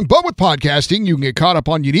night long, but with podcasting, you can get caught up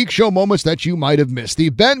on unique show moments that you might have missed. The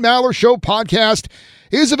Ben Maller Show podcast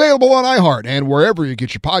is available on iHeart and wherever you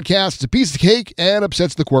get your podcasts. It's a piece of cake and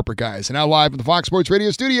upsets the corporate guys. And now live from the Fox Sports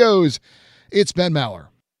Radio studios, it's Ben Maller.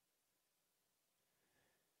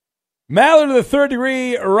 Maller to the third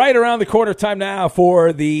degree, right around the corner. Time now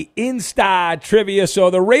for the Insta trivia. So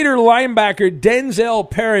the Raider linebacker Denzel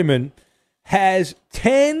Perryman has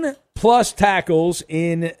 10-plus tackles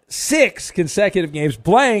in 6 consecutive games.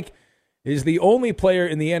 Blank is the only player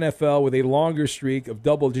in the NFL with a longer streak of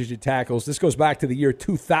double-digit tackles. This goes back to the year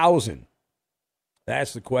 2000.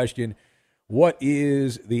 That's the question. What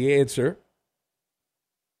is the answer?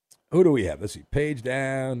 Who do we have? Let's see. Page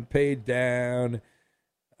down.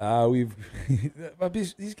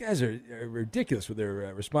 These guys are ridiculous with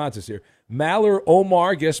their responses here. Maller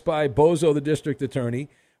Omar, guessed by Bozo, the district attorney.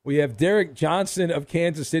 We have Derek Johnson of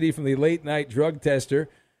Kansas City from the late night drug tester.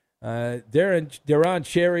 Deron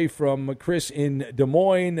Cherry from Chris in Des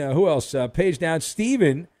Moines. Who else? Page down.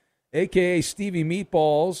 Steven, a.k.a. Stevie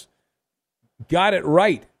Meatballs, got it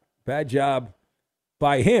right. Bad job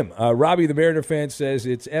by him. Robbie, the Mariner fan, says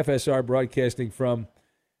it's FSR broadcasting from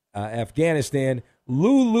Afghanistan.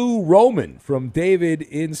 Lulu Roman from David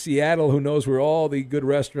in Seattle, who knows where all the good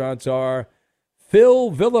restaurants are.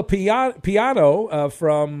 Phil Villapiano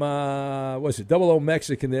from, Double O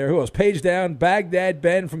Mexican there. Who else? Page down. Baghdad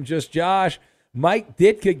Ben from Just Josh. Mike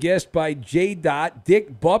Ditka, guessed by J.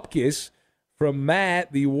 Dick Bupkis from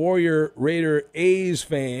Matt, the Warrior Raider A's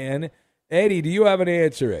fan. Eddie, do you have an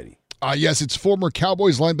answer, Eddie? Yes, it's former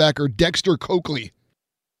Cowboys linebacker Dexter Coakley.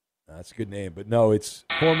 That's a good name, but no, it's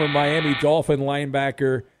former Miami Dolphin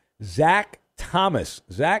linebacker Zach Thomas.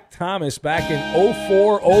 Zach Thomas back in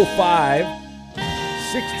 04-05.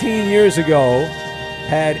 16 years ago,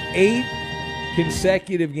 had 8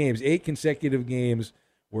 consecutive games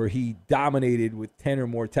where he dominated with 10 or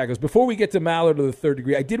more tackles. Before we get to Maller to the third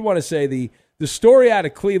degree, I did want to say the story out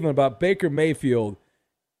of Cleveland about Baker Mayfield,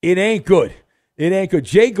 it ain't good. It ain't good.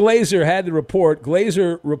 Jay Glazer had the report.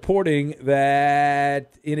 Glazer reporting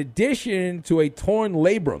that in addition to a torn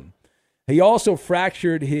labrum, He also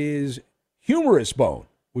fractured his humerus bone,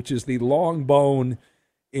 which is the long bone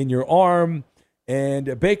in your arm.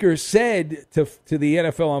 And Baker said to the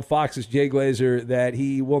NFL on Fox's Jay Glazer that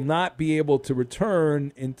he will not be able to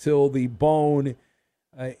return until the bone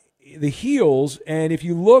heals. And if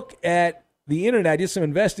you look at the internet, I did some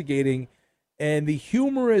investigating, and the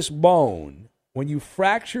humerus bone, when you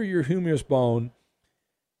fracture your humerus bone,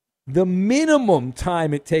 the minimum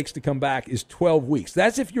time it takes to come back is 12 weeks.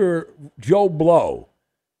 That's if you're Joe Blow.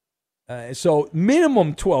 So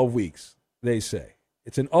minimum 12 weeks, they say.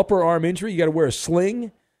 It's an upper arm injury. You got to wear a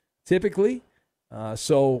sling, typically.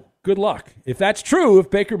 So good luck. If that's true, if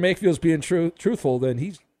Baker Mayfield's being truthful, then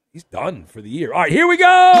he's done for the year. All right, here we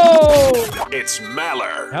go. It's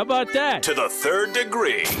Maller. How about that? To the third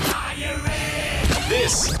degree.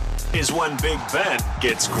 This is when Big Ben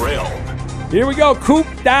gets grilled. Here we go. Coop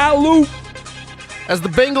da loop. As the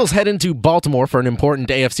Bengals head into Baltimore for an important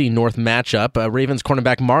AFC North matchup, Ravens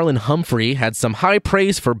cornerback Marlon Humphrey had some high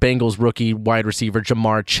praise for Bengals rookie wide receiver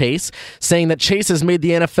Jamar Chase, saying that Chase has made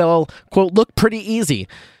the NFL, quote, look pretty easy.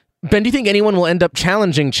 Ben, do you think anyone will end up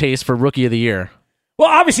challenging Chase for Rookie of the Year? Well,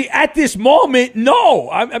 obviously, at this moment, no.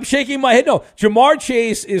 I'm shaking my head, no. Jamar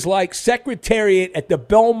Chase is like Secretariat at the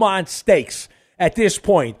Belmont Stakes at this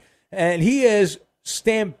point, and he is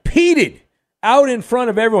stampeded out in front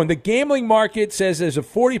of everyone. The gambling market says there's a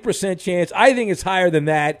 40% chance. I think it's higher than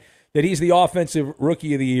that he's the offensive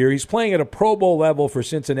rookie of the year. He's playing at a Pro Bowl level for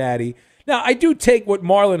Cincinnati. Now, I do take what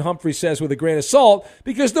Marlon Humphrey says with a grain of salt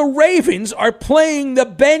because the Ravens are playing the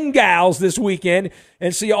Bengals this weekend,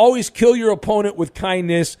 and so you always kill your opponent with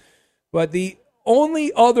kindness. But the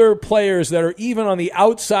only other players that are even on the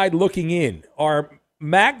outside looking in are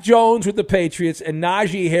Mac Jones with the Patriots and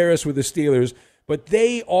Najee Harris with the Steelers, but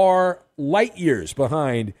they are light years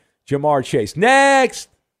behind Jamar Chase. Next!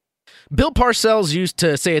 Bill Parcells used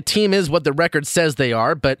to say a team is what the record says they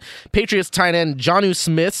are, but Patriots tight end Jonnu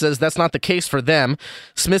Smith says that's not the case for them.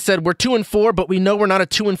 Smith said, we're 2-4, but we know we're not a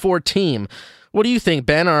 2-4 team. What do you think,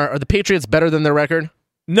 Ben? Are the Patriots better than their record?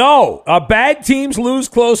 No. Bad teams lose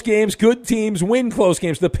close games. Good teams win close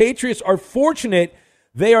games. The Patriots are fortunate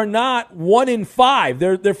they are not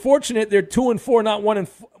 1-5. They're fortunate they're 2-4, not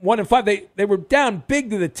 1-5. They were down big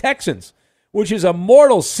to the Texans, which is a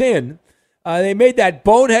mortal sin. They made that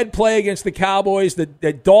bonehead play against the Cowboys. The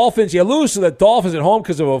Dolphins, you lose to the Dolphins at home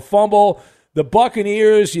because of a fumble. The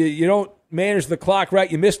Buccaneers, you don't manage the clock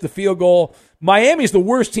right. You miss the field goal. Miami's the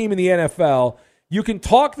worst team in the NFL. You can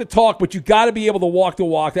talk the talk, but you got to be able to walk the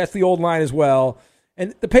walk. That's the old line as well.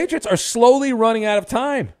 And the Patriots are slowly running out of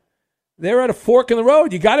time. They're at a fork in the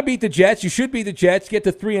road. You got to beat the Jets. You should beat the Jets. Get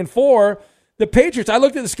to 3-4. The Patriots, I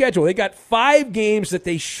looked at the schedule. They got 5 games that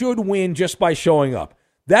they should win just by showing up.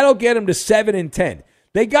 That'll get them to 7-10.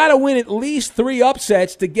 They got to win at least 3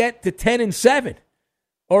 upsets to get to 10-7,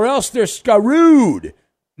 or else they're screwed.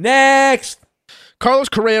 Next. Carlos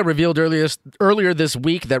Correa revealed earlier this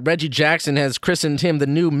week that Reggie Jackson has christened him the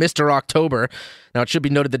new Mr. October. Now, it should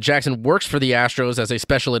be noted that Jackson works for the Astros as a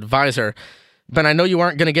special advisor. But I know you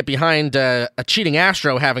aren't going to get behind a cheating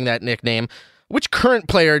Astro having that nickname. Which current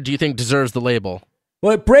player do you think deserves the label?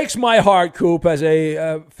 Well, it breaks my heart, Coop, as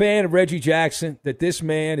a fan of Reggie Jackson, that this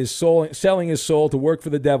man is selling his soul to work for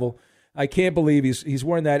the devil. I can't believe he's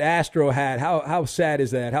wearing that Astro hat. How sad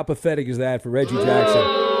is that? How pathetic is that for Reggie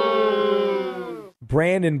Jackson?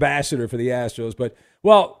 Brand ambassador for the Astros. But,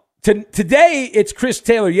 well, today it's Chris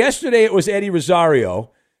Taylor. Yesterday it was Eddie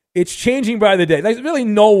Rosario. It's changing by the day. Like, really,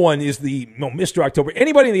 no one is the Mr. October.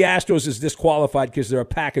 Anybody in the Astros is disqualified because they're a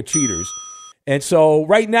pack of cheaters. And so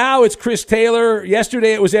right now it's Chris Taylor.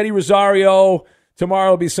 Yesterday it was Eddie Rosario. Tomorrow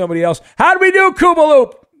it'll be somebody else. How do we do,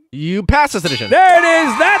 Koopaloop? You passed this edition. There it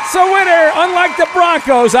is. That's a winner. Unlike the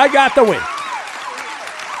Broncos, I got the win.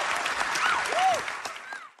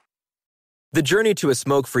 The journey to a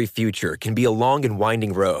smoke-free future can be a long and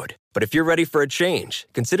winding road. But if you're ready for a change,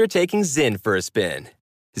 consider taking Zyn for a spin.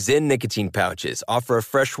 Zyn nicotine pouches offer a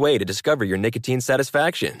fresh way to discover your nicotine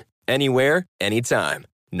satisfaction. Anywhere, anytime.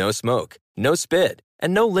 No smoke, no spit,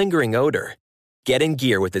 and no lingering odor. Get in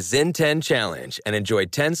gear with the Zyn 10 Challenge and enjoy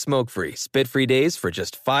 10 smoke-free, spit-free days for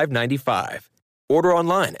just $5.95. Order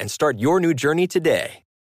online and start your new journey today.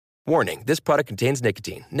 Warning, this product contains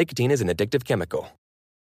nicotine. Nicotine is an addictive chemical.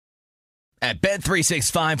 At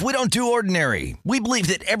Bet365, we don't do ordinary. We believe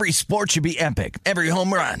that every sport should be epic. Every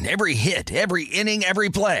home run, every hit, every inning, every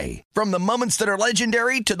play. From the moments that are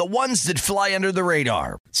legendary to the ones that fly under the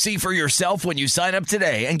radar. See for yourself when you sign up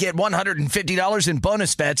today and get $150 in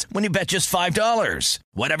bonus bets when you bet just $5.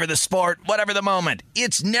 Whatever the sport, whatever the moment,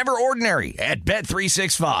 it's never ordinary at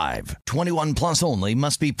Bet365. 21 plus only.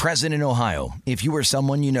 Must be present in Ohio. If you or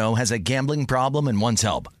someone you know has a gambling problem and wants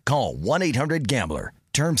help, call 1-800-GAMBLER.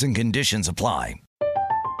 Terms and conditions apply.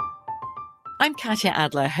 I'm Katya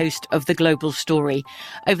Adler, host of The Global Story.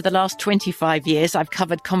 Over the last 25 years, I've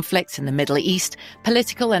covered conflicts in the Middle East,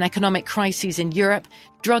 political and economic crises in Europe,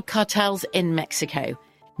 drug cartels in Mexico.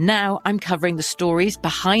 Now I'm covering the stories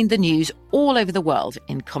behind the news all over the world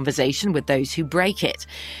in conversation with those who break it.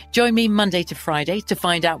 Join me Monday to Friday to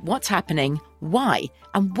find out what's happening, why,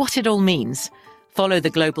 and what it all means. Follow The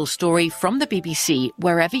Global Story from the BBC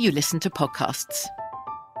wherever you listen to podcasts.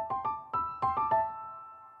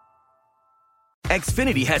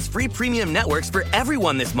 Xfinity has free premium networks for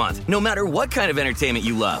everyone this month, no matter what kind of entertainment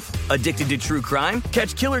you love. Addicted to true crime?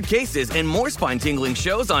 Catch killer cases and more spine-tingling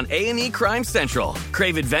shows on A&E Crime Central.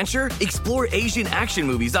 Crave adventure? Explore Asian action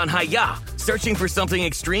movies on Hi-Ya. Searching for something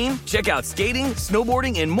extreme? Check out skating,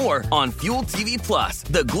 snowboarding, and more on Fuel TV Plus,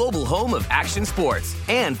 the global home of action sports.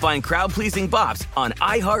 And find crowd-pleasing bops on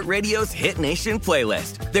iHeartRadio's Hit Nation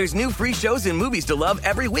playlist. There's new free shows and movies to love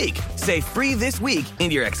every week. Say free this week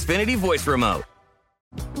in your Xfinity voice remote.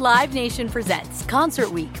 Live Nation presents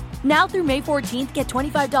Concert Week. Now through May 14th, get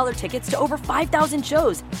 $25 tickets to over 5,000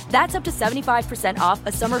 shows. That's up to 75% off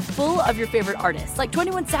a summer full of your favorite artists like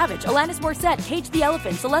 21 Savage, Alanis Morissette, Cage the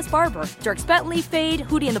Elephant, Celeste Barber, Dierks Bentley, Fade,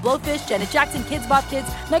 Hootie and the Blowfish, Janet Jackson, Kids Bop Kids,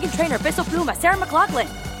 Meghan Trainor, Bissell Pluma, Sarah McLachlan.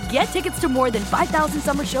 Get tickets to more than 5,000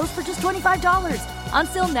 summer shows for just $25.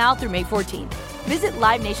 Until now through May 14th. Visit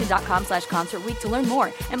LiveNation.com/Concert Week to learn more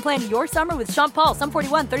and plan your summer with Sean Paul, Sum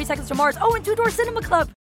 41, 30 Seconds to Mars, and Two Door Cinema Club.